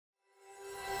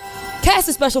Cast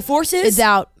of Special Forces. It's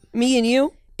out. Me and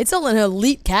you. It's an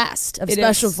elite cast of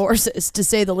special forces, to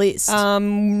say the least.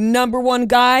 Number one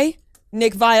guy,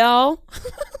 Nick Viall.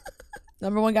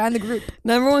 Number one guy in the group.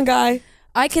 Number one guy.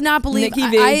 I cannot believe. Nikki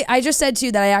V. I just said to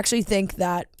you that I actually think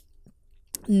that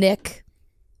Nick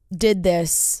did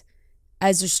this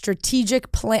as a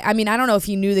strategic plan. I mean, I don't know if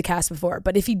he knew the cast before,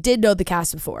 but if he did know the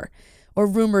cast before, or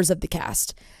rumors of the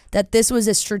cast, that this was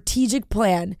a strategic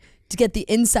plan to get the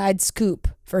inside scoop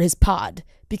for his pod.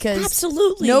 Because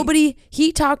absolutely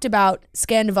he talked about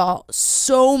Scandival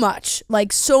so much,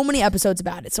 like so many episodes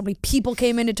about it. So many people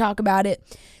came in to talk about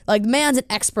it. Like, the man's an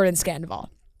expert in Scandival.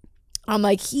 I'm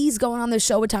like, he's going on this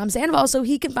show with Tom Sandoval so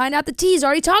he can find out the tea. He's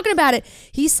already talking about it.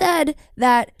 He said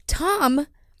that Tom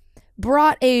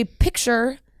brought a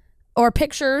picture or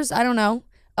pictures, I don't know,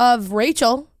 of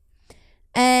Rachel,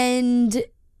 and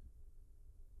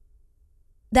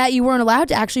that you weren't allowed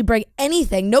to actually bring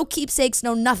anything, no keepsakes,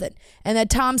 no nothing, and that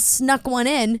Tom snuck one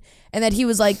in, and that he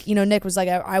was like, Nick was like,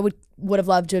 I would have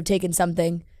loved to have taken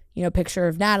something, picture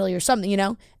of Natalie or something,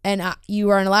 and you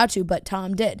weren't allowed to, but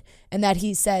Tom did, and that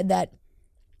he said that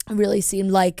it really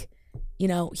seemed like,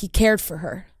 he cared for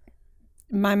her.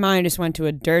 My mind just went to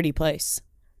a dirty place.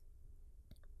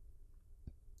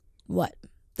 What?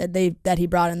 That he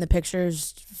brought in the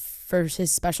pictures for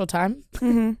his special time?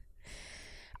 Mm-hmm.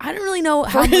 I don't really know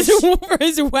how much for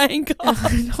his wank off.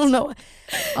 I don't know.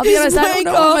 I'll be honest, I don't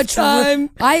know how much time.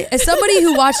 As somebody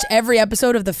who watched every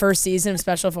episode of the first season of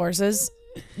Special Forces,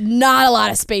 not a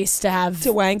lot of space to have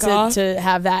to wank off, to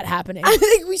have that happening. I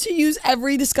think we should use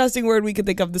every disgusting word we could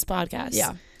think of this podcast.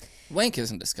 Yeah, wank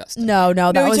isn't disgusting. No,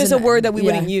 that was just a word that we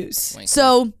wouldn't use. Wank.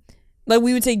 So, like,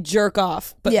 we would say jerk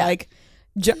off, but like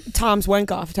Tom's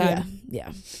wank off time.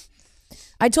 Yeah.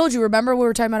 I told you, remember we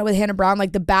were talking about it with Hannah Brown,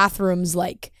 like the bathrooms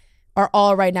are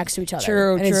all right next to each other.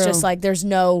 True. It's just like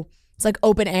it's like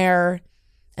open air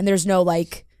and there's no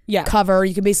cover.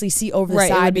 You can basically see over the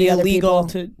side. It would be illegal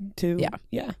to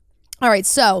Yeah. All right,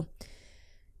 so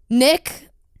Nick,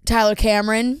 Tyler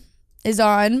Cameron is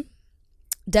on.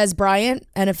 Des Bryant,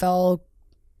 NFL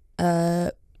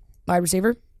wide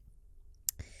receiver.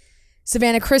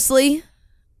 Savannah Chrisley,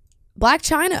 Black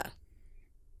China.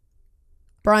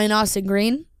 Brian Austin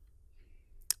Green.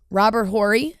 Robert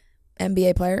Horry,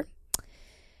 NBA player.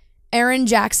 Aaron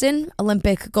Jackson,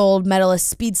 Olympic gold medalist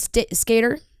speed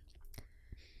skater.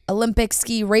 Olympic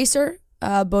ski racer,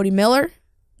 Bodie Miller.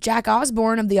 Jack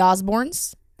Osborne of the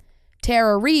Osbournes.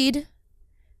 Tara Reid.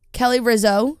 Kelly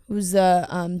Rizzo, who's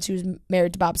she was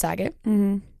married to Bob Saget.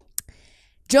 Mm-hmm.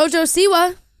 JoJo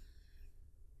Siwa.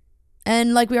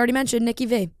 And like we already mentioned, Nikki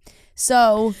V.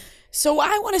 So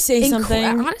I want to say something.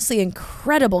 Honestly,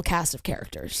 incredible cast of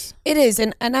characters. It is,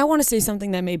 and I want to say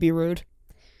something that may be rude.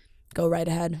 Go right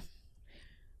ahead.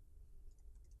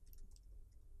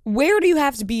 Where do you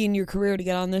have to be in your career to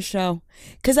get on this show?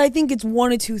 Because I think it's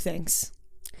one of two things.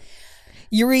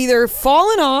 You're either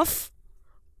falling off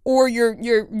or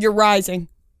you're rising.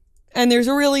 And there's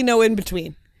really no in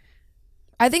between.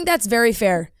 I think that's very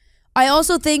fair. I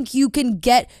also think you can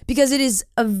because it is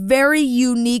a very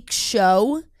unique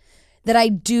show that I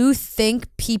do think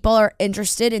people are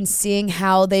interested in seeing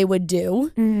how they would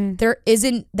do. Mm-hmm. There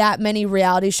isn't that many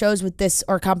reality shows with this,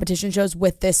 or competition shows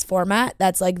with this format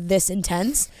that's like this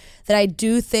intense, that I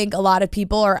do think a lot of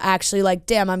people are actually like,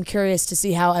 damn, I'm curious to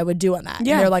see how I would do on that.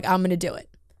 Yeah. And they're like, I'm going to do it.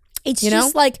 It's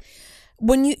just like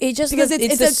when you,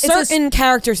 it's certain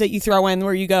characters that you throw in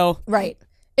where you go. Right.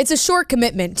 It's a short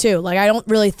commitment too. Like, I don't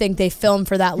really think they film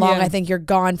for that long. Yeah. I think you're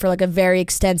gone for like a very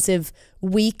extensive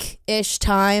week-ish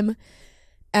time.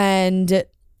 And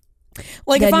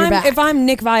like if I'm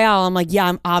Nick Viall, I'm like, yeah,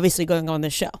 I'm obviously going to go on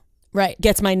this show. Right.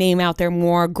 Gets my name out there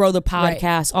more, grow the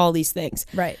podcast, all these things.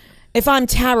 Right. If I'm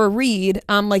Tara Reid,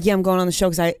 I'm like, yeah, I'm going on the show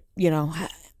because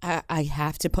I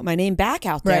have to put my name back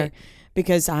out there. Right.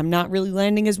 Because I'm not really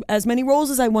landing as many roles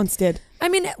as I once did. I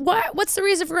mean, what's the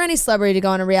reason for any celebrity to go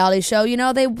on a reality show?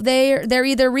 They're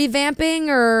either revamping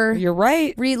or you're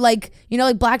right. Like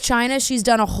Blac Chyna, she's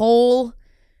done a whole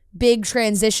big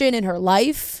transition in her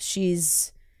life.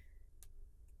 She's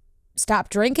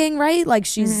stopped drinking, right? Like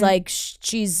she's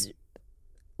she's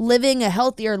living a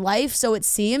healthier life, so it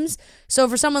seems. So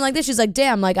for someone like this, she's like,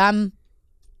 damn, like I'm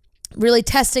really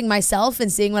testing myself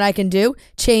and seeing what I can do.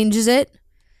 Changes it.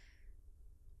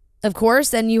 Of course,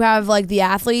 then you have like the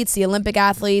athletes, the Olympic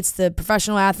athletes, the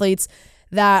professional athletes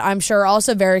that I'm sure are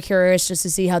also very curious just to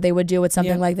see how they would do with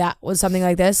something like that, with something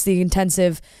like this, the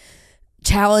intensive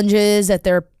challenges that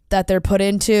they're put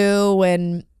into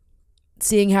and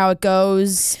seeing how it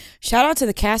goes. Shout out to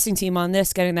the casting team on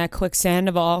this, getting that quick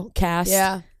Sandoval cast.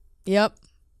 Yeah. Yep.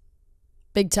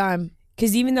 Big time.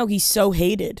 Because even though he's so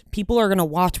hated, people are going to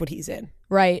watch what he's in.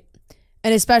 Right.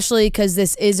 And especially because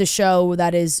this is a show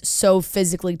that is so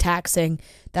physically taxing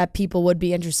that people would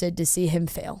be interested to see him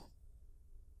fail.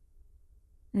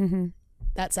 Mm-hmm.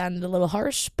 That sounded a little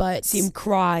harsh, but See him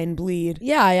cry and bleed.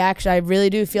 yeah, I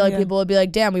really do feel like Yeah. people would be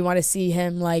like, damn, we want to see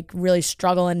him like really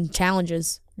struggle in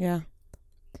challenges. Yeah.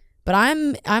 But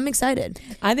I'm excited.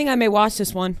 I think I may watch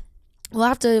this one. We'll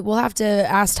have to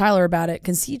ask Tyler about it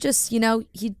because he just,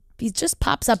 he just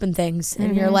pops up in things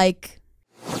and you're like,